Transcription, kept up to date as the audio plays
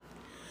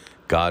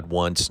God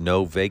wants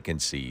no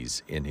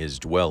vacancies in his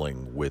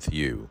dwelling with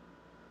you.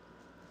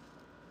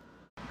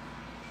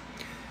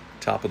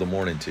 Top of the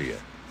morning to you.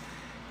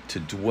 To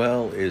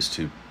dwell is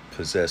to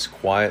possess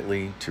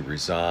quietly, to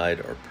reside,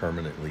 or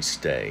permanently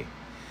stay.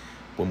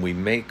 When we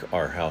make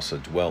our house a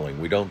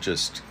dwelling, we don't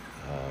just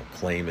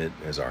claim it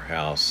as our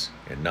house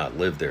and not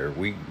live there.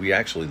 We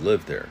actually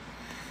live there.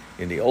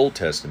 In the Old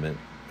Testament,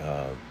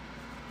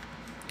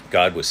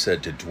 God was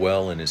said to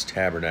dwell in his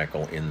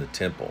tabernacle in the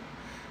temple.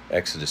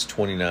 Exodus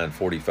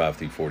 29:45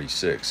 through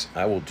 46.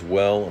 I will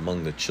dwell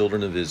among the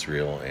children of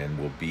Israel and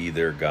will be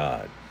their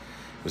God.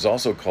 It was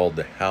also called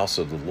the house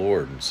of the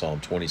Lord in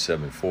Psalm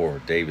 27:4,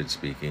 David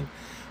speaking.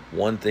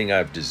 One thing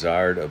I've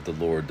desired of the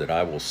Lord that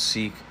I will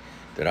seek,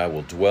 that I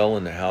will dwell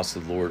in the house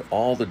of the Lord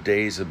all the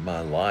days of my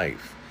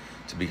life,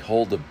 to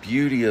behold the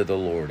beauty of the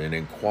Lord and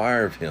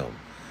inquire of him.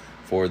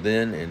 For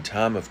then in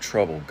time of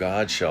trouble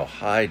God shall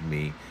hide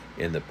me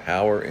in the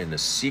power in the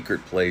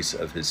secret place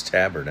of his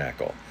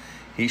tabernacle.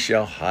 He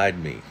shall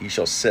hide me. He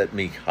shall set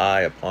me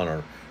high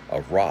upon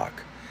a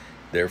rock.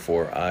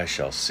 Therefore I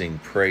shall sing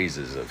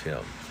praises of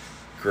him.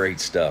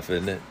 Great stuff,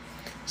 isn't it?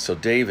 So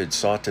David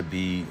sought to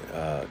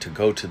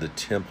go to the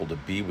temple to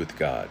be with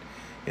God.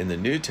 In the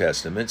New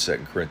Testament,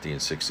 2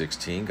 Corinthians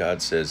 6:16,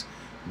 God says,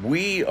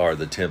 we are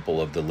the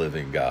temple of the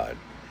living God.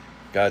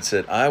 God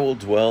said, I will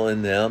dwell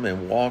in them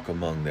and walk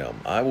among them.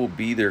 I will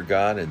be their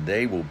God and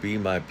they will be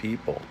my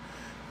people.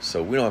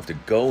 So we don't have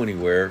to go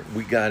anywhere.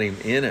 We got him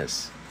in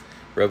us.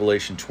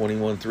 Revelation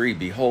 21:3,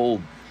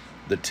 behold,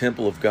 the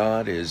temple of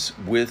God is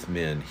with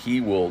men. He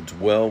will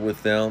dwell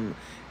with them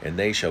and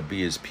they shall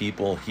be his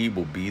people. He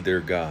will be their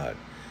God.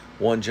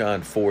 1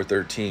 John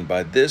 4:13,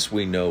 by this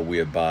we know we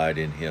abide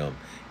in him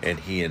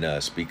and he in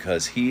us,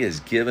 because he has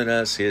given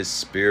us his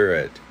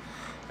Spirit.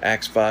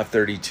 Acts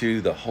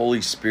 5:32, the Holy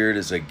Spirit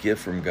is a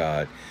gift from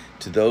God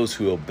to those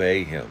who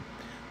obey him.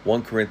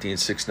 1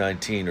 Corinthians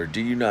 6:19, or do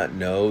you not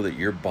know that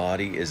your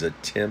body is a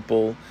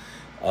temple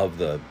of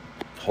the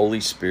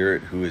Holy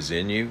Spirit who is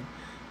in you?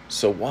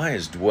 So why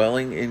is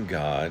dwelling in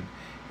God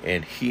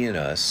and he in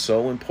us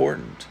so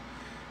important?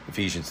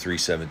 Ephesians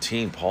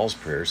 3:17, Paul's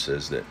prayer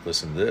says that,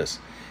 listen to this,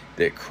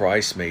 that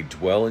Christ may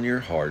dwell in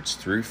your hearts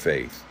through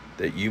faith,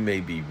 that you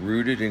may be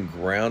rooted and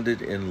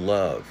grounded in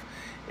love,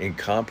 and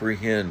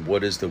comprehend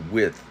what is the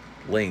width,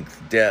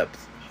 length,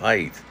 depth,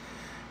 height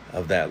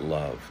of that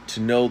love, to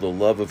know the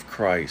love of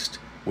Christ,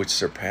 which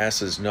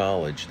surpasses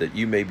knowledge, that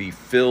you may be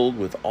filled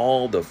with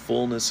all the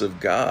fullness of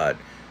God.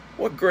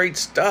 What great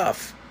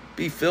stuff!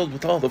 Be filled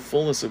with all the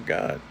fullness of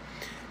God.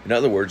 In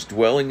other words,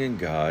 dwelling in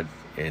God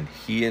and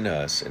he in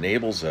us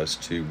enables us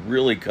to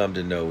really come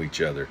to know each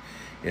other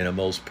in a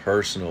most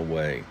personal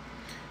way.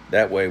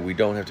 That way we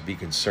don't have to be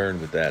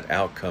concerned with that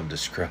outcome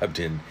described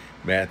in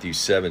Matthew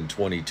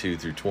 7:22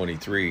 through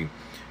 23,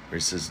 where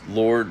it says,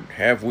 Lord,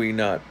 have we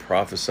not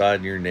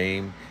prophesied in your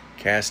name,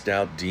 cast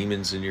out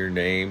demons in your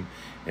name,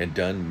 and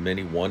done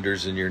many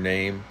wonders in your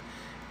name?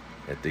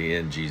 At the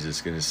end, Jesus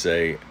is going to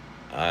say,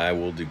 I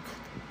will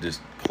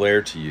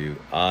declare to you,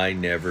 I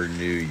never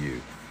knew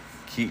you.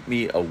 Keep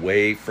me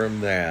away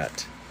from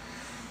that.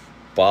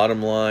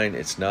 Bottom line,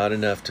 it's not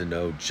enough to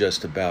know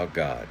just about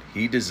God.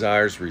 He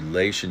desires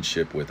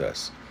relationship with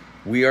us.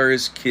 We are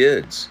his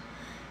kids.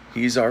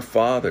 He's our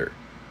Father.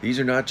 These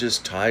are not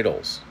just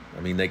titles.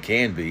 I mean, they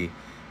can be,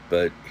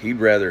 but he'd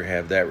rather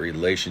have that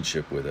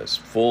relationship with us,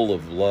 full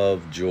of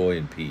love, joy,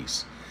 and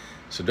peace.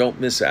 So don't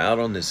miss out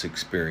on this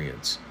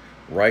experience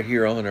right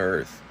here on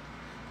earth.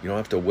 You don't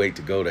have to wait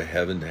to go to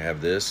heaven to have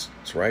this.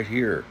 It's right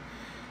here.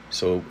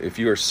 So if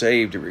you are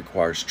saved, it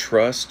requires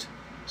trust,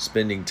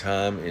 spending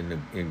time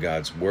in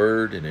God's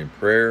Word and in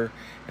prayer,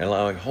 and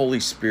allowing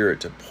Holy Spirit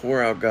to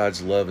pour out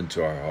God's love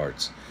into our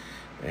hearts,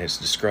 as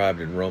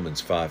described in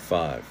Romans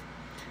 5:5.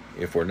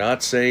 If we're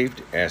not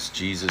saved, ask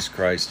Jesus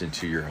Christ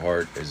into your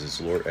heart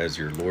as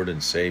your Lord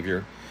and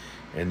Savior,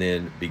 and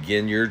then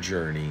begin your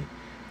journey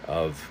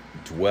of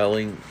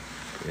dwelling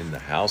in the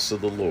house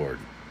of the Lord.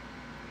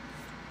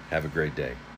 Have a great day.